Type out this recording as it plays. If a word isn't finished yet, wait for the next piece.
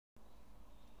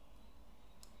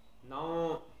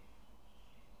Now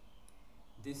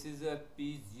this is a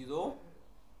P0,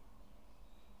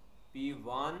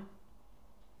 P1,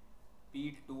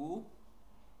 P2,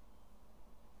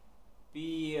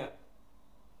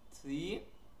 P3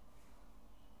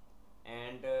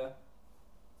 and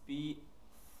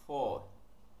P4.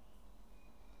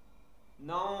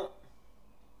 Now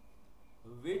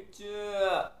which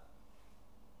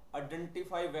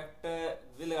identify vector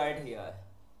will write here?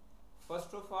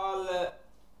 First of all,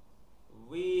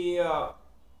 we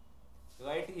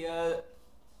write here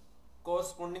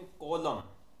corresponding column,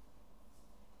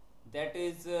 that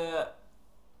is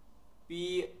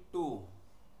P2.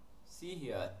 See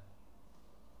here,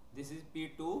 this is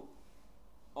P2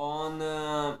 on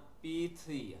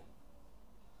P3.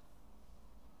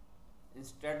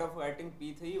 Instead of writing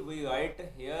P3, we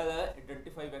write here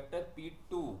identify vector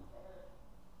P2.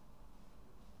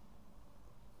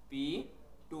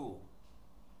 P2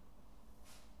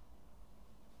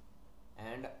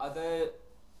 and other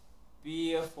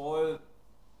P4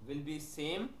 will be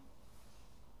same.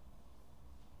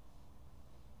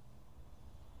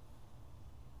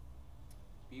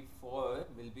 P4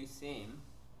 will be same.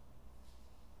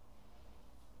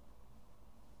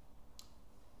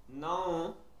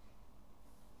 Now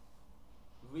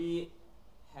we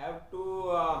have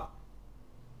to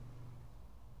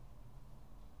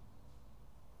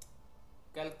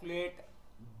calculate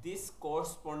this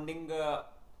corresponding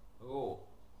row.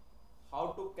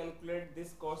 How to calculate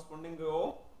this corresponding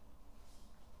row?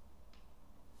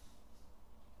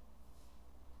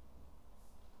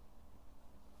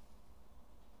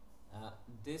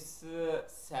 This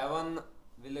 7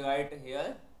 will write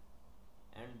here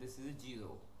and this is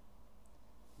 0.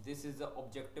 This is the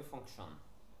objective function.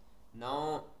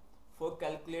 Now for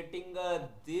calculating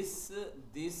this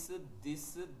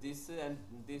and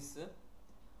this,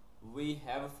 we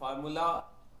have a formula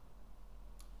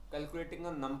calculating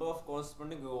a number of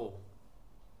corresponding row.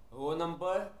 Row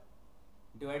number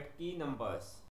divide key numbers.